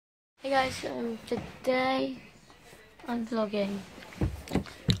Hey guys, today I'm vlogging a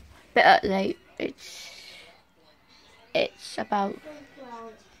bit late. It's about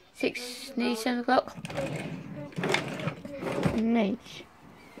 6, nearly 7 o'clock. And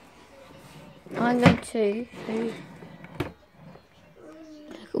I'm going to show you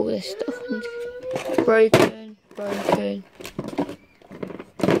like all this stuff. Broken. Well,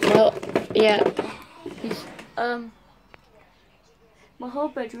 yeah. It's, my whole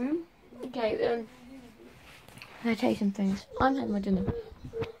bedroom. Okay, I'm gonna tell you some things. I'm having my dinner.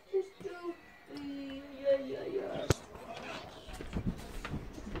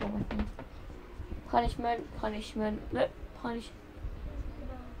 Punishment. Look, punishment.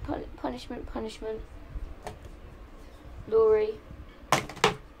 Laurie.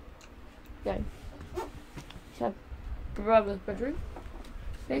 Go. It's my brother's bedroom.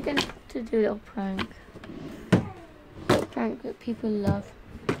 We're going to do a little prank. Prank that people love.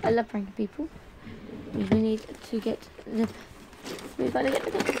 I love pranking people. We need to get the. We've got to get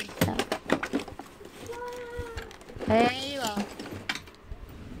the batteries out. There you are.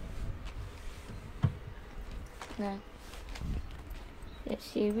 Now, let's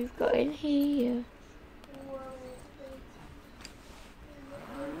see what we've got in here.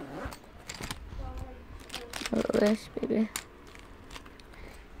 Look at this, baby.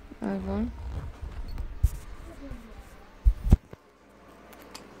 Hold on.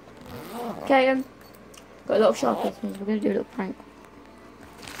 Okay, got a lot of sharpness, so we're going to do a little prank.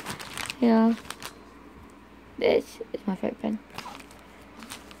 Yeah. This is my favourite pen.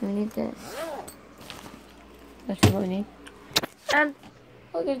 We need this. That's what we need.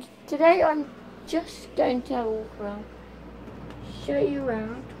 Okay, today I'm just going to have a walk around. Show you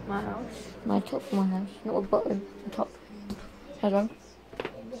around my house. My top of my house, not the bottom, the top. Hold on.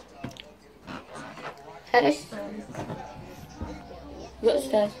 Alice. Got the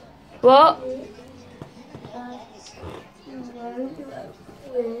stairs. What?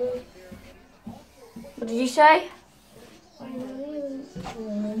 What did you say?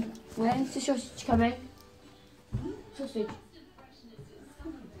 When's the sausage coming? Sausage.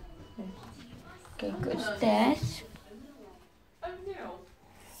 Okay, good stairs.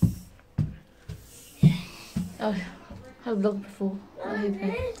 Oh, I've vlogged before.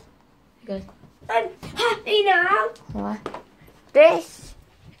 Okay. Good. I'm happy now. Why? This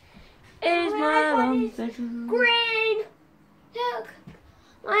is my mum's bedroom. Green. Look,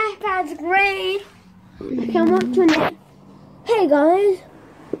 my iPad's green. Okay, I'm watching it. Hey guys.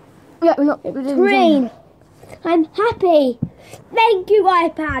 Yeah, we're not. It's green. I'm happy. Thank you,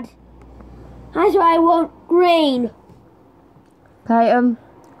 iPad. That's why I want green. Okay,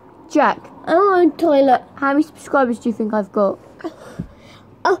 Jack. I want toilet. How many subscribers do you think I've got?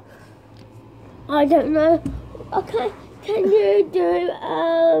 Oh, I don't know. Okay, can you do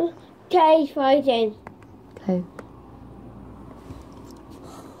cage fighting? Okay.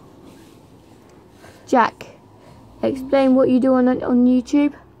 Jack, explain what you do on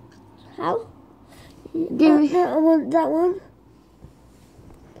YouTube. How? Give me. I want that one.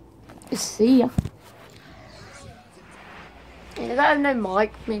 See ya. Yeah, that have no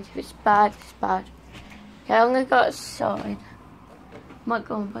mic means if it's bad, it's bad. Okay, I'm gonna go outside. Might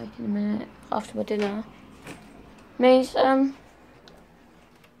go on break in a minute after my dinner. Means my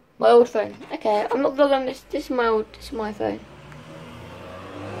old phone. Okay, I'm not vlogging on this. This is my phone.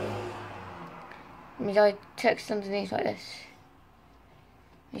 Means I text underneath like this.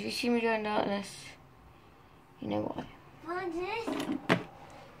 If you see me doing that, this, you know why. What is this?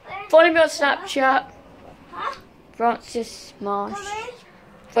 Follow me on Snapchat. Huh? Francis Marsh.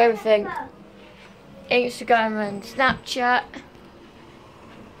 For everything. Instagram and Snapchat.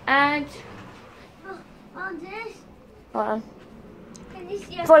 And this? hold on. Can you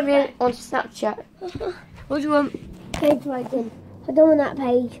see Follow me on Snapchat. What do you want? Page writing. I don't want that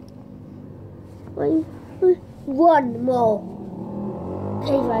page. One more.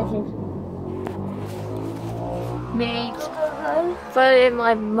 Page writing. Me.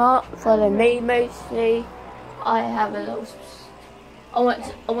 Follow me mostly. I have a little. I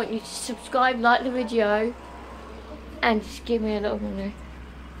want you to subscribe, like the video, and just give me a little money.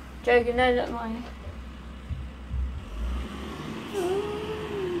 Joking, no, not mine.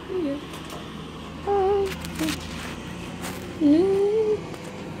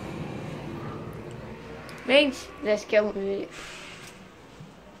 Means let's get on with it.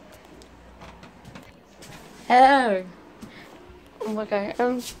 Hello. Oh my god.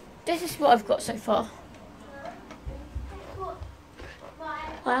 This is what I've got so far.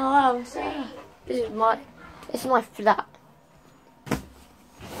 Wow, this is my flat.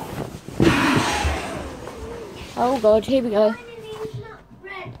 Oh God, here we go.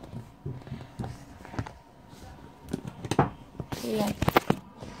 Here we go.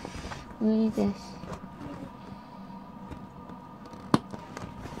 We need this.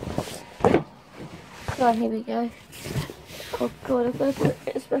 Right, here we go. Oh god, I've got to put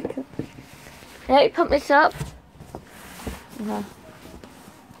this back up. Let me pump this up.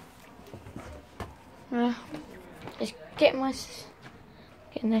 Just getting this.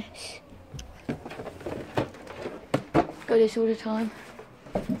 Got this all the time.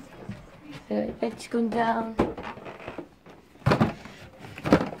 The bed's gone down.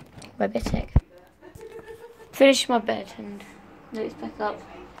 My bed tech. Finish my bed and let it back up.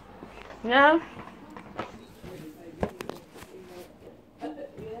 Now.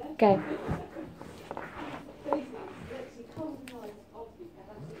 Go.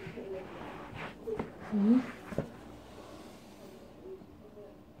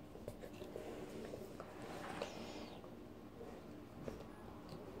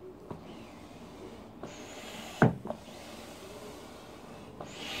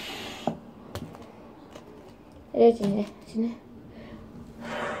 It is in there, isn't it?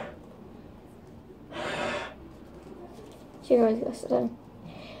 Sugar has got to down.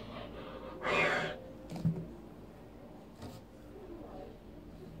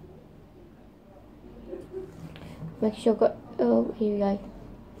 Make sure I've got, oh, here we go.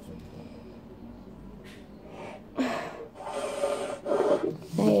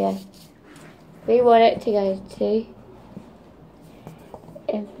 There you go. We want it to go to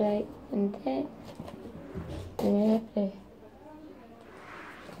inflate and then airplay.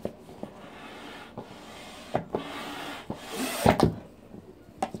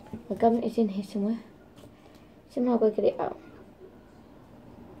 My gum is in here somewhere. Somehow I've got to get it out.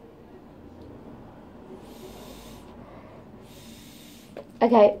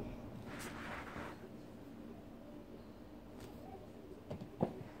 Okay.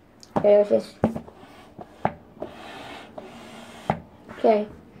 There's this. Okay.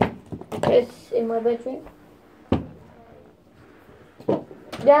 It's in my bedroom.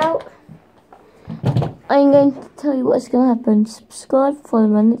 Now, I'm going to tell you what's going to happen. Subscribe, follow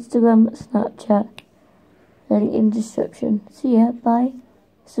me on Instagram, Snapchat, link in the description. See ya, bye,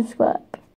 subscribe.